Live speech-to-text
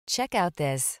Check out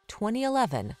this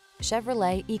 2011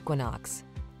 Chevrolet Equinox.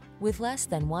 With less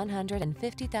than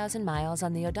 150,000 miles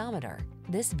on the odometer,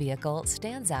 this vehicle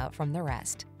stands out from the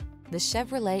rest. The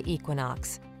Chevrolet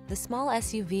Equinox, the small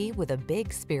SUV with a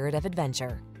big spirit of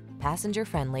adventure.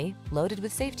 Passenger-friendly, loaded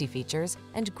with safety features,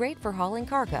 and great for hauling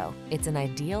cargo, it's an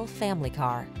ideal family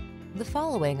car. The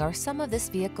following are some of this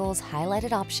vehicle's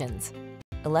highlighted options: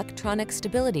 electronic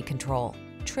stability control,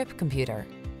 trip computer,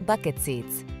 bucket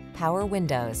seats, power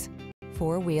windows,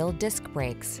 four-wheel disc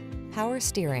brakes, power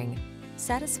steering.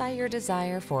 Satisfy your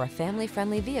desire for a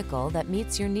family-friendly vehicle that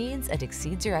meets your needs and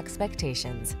exceeds your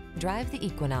expectations. Drive the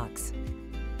Equinox.